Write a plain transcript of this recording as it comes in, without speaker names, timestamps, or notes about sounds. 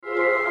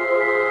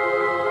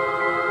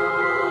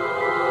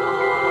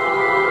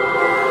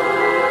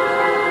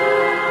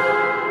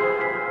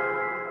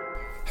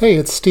Hey,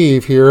 it's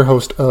Steve here,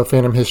 host of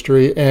Phantom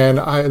History,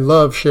 and I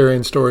love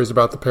sharing stories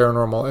about the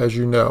paranormal, as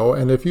you know.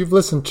 And if you've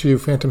listened to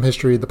Phantom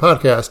History, the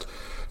podcast,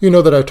 you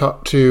know that I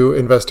talk to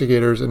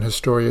investigators and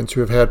historians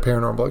who have had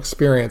paranormal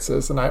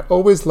experiences. And I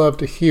always love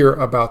to hear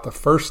about the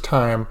first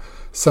time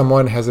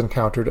someone has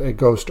encountered a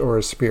ghost or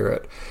a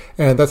spirit.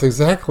 And that's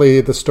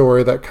exactly the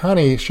story that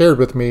Connie shared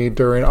with me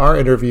during our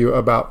interview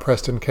about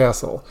Preston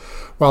Castle.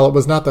 While it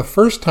was not the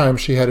first time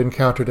she had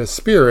encountered a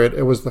spirit,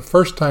 it was the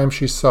first time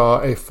she saw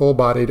a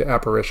full-bodied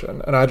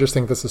apparition. And I just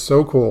think this is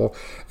so cool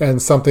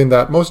and something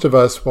that most of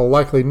us will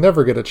likely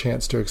never get a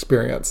chance to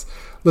experience.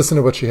 Listen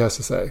to what she has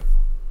to say.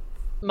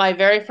 My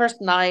very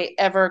first night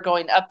ever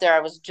going up there,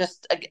 I was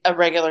just a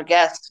regular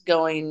guest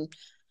going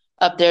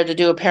up there to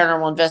do a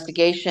paranormal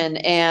investigation.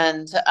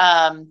 And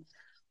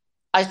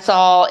I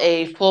saw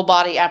a full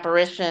body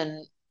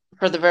apparition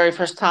for the very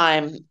first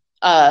time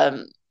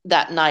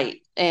that night.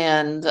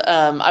 And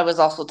I was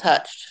also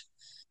touched.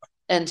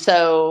 And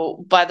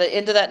so by the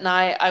end of that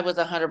night, I was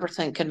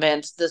 100%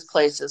 convinced this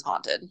place is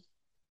haunted.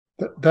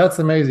 That's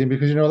amazing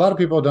because, a lot of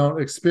people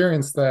don't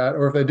experience that,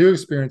 or if they do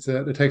experience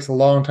it, it takes a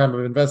long time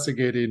of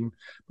investigating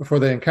before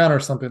they encounter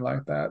something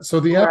like that. So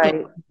the Right.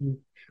 apparition,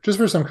 just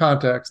for some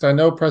context, I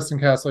know Preston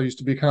Castle used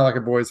to be kind of like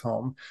a boys'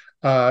 home,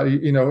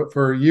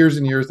 for years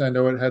and years. And I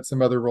know it had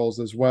some other roles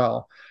as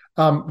well.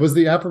 Was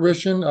the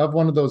apparition of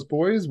one of those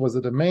boys? Was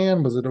it a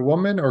man? Was it a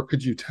woman? Or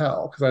could you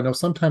tell? Because I know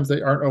sometimes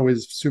they aren't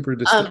always super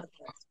distinct. Um,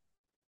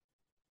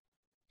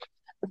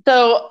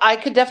 So I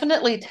could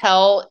definitely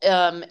tell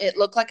it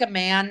looked like a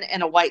man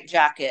in a white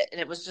jacket,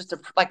 and it was just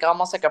like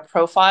almost like a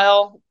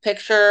profile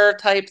picture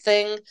type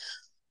thing.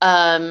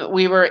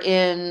 We were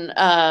in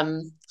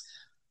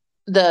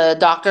the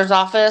doctor's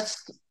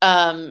office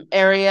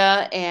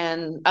area,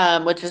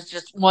 and which is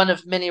just one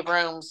of many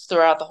rooms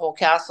throughout the whole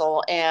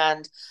castle.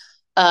 And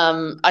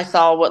I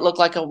saw what looked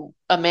like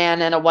a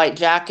man in a white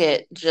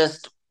jacket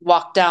just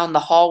walk down the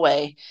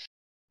hallway.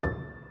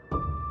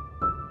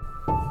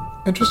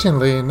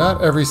 Interestingly,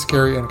 not every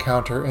scary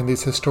encounter in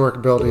these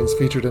historic buildings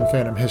featured in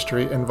Phantom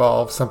History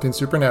involves something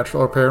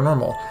supernatural or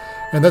paranormal.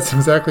 And that's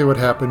exactly what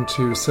happened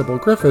to Sybil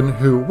Griffith,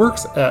 who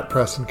works at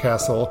Preston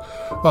Castle,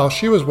 while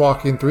she was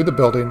walking through the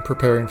building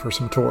preparing for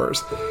some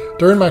tours.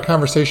 During my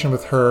conversation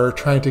with her,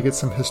 trying to get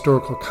some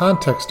historical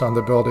context on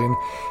the building,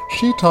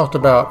 she talked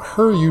about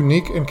her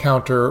unique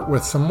encounter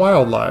with some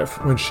wildlife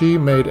when she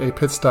made a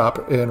pit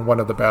stop in one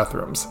of the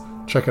bathrooms.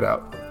 Check it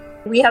out.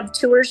 We have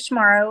tours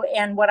tomorrow,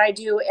 and what I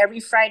do every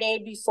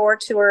Friday before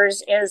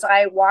tours is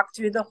I walk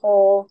through the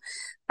whole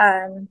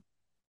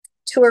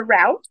tour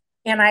route,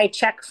 and I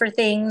check for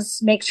things,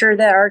 make sure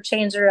that our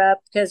chains are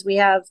up, because we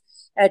have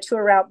a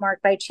tour route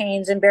marked by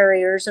chains and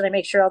barriers, and I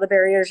make sure all the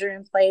barriers are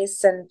in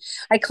place, and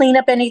I clean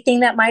up anything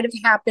that might have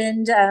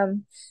happened.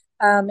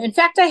 In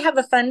fact, I have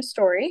a fun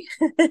story.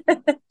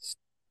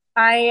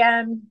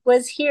 I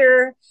was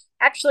here.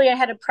 Actually, I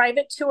had a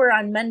private tour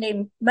on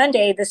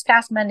this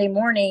past Monday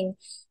morning.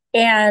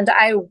 And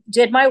I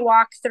did my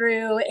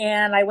walkthrough,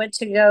 and I went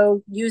to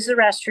go use the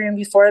restroom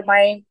before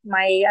my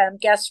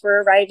guests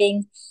were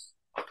arriving.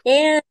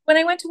 And when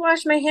I went to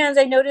wash my hands,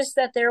 I noticed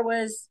that there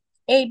was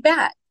a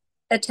bat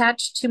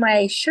attached to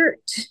my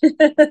shirt.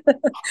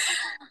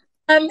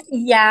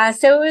 Yeah,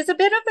 so it was a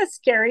bit of a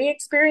scary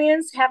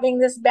experience having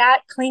this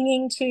bat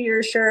clinging to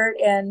your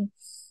shirt, and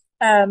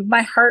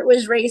my heart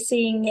was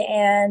racing.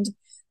 And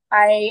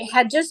I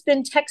had just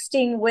been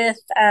texting with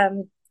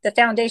the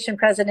foundation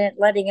president,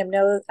 letting him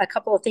know a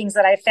couple of things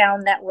that I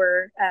found that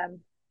were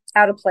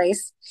out of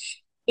place.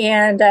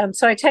 And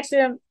so I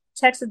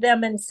texted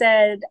them and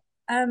said,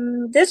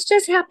 this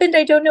just happened.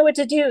 I don't know what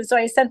to do. So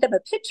I sent them a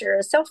picture,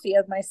 a selfie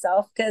of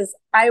myself, because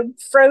I'm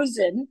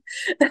frozen.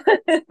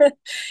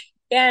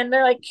 And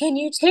they're like, can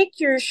you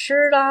take your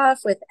shirt off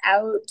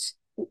without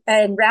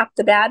and wrap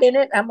the bat in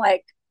it? I'm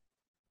like,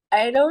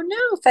 I don't know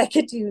if I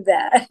could do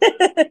that.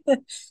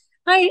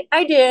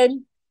 I did.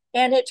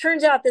 And it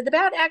turns out that the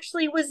bat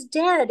actually was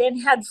dead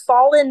and had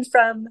fallen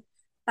from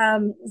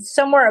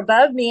somewhere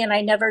above me, and I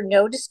never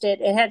noticed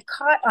it. It had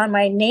caught on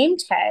my name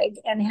tag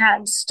and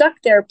had stuck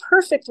there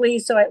perfectly,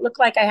 so it looked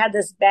like I had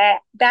this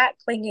bat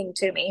clinging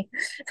to me.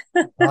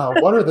 Wow,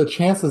 what are the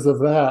chances of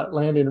that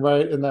landing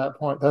right in that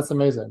point? That's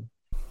amazing.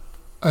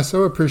 I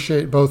so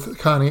appreciate both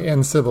Connie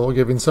and Sybil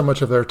giving so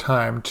much of their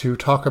time to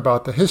talk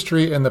about the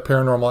history and the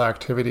paranormal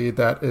activity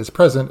that is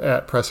present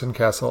at Preston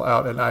Castle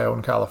out in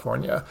Ione,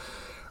 California.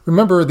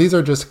 Remember, these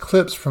are just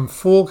clips from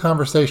full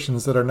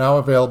conversations that are now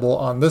available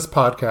on this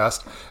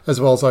podcast,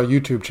 as well as our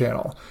YouTube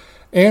channel.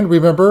 And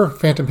remember,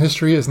 Phantom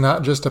History is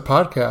not just a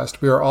podcast.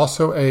 We are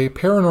also a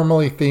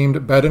paranormally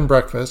themed bed and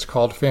breakfast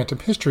called Phantom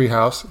History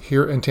House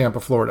here in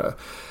Tampa, Florida.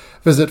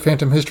 Visit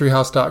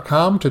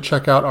phantomhistoryhouse.com to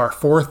check out our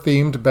 4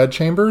 themed bed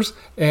chambers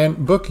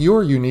and book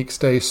your unique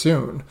stay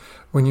soon.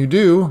 When you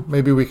do,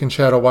 maybe we can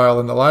chat a while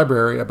in the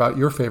library about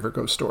your favorite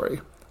ghost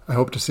story. I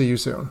hope to see you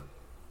soon.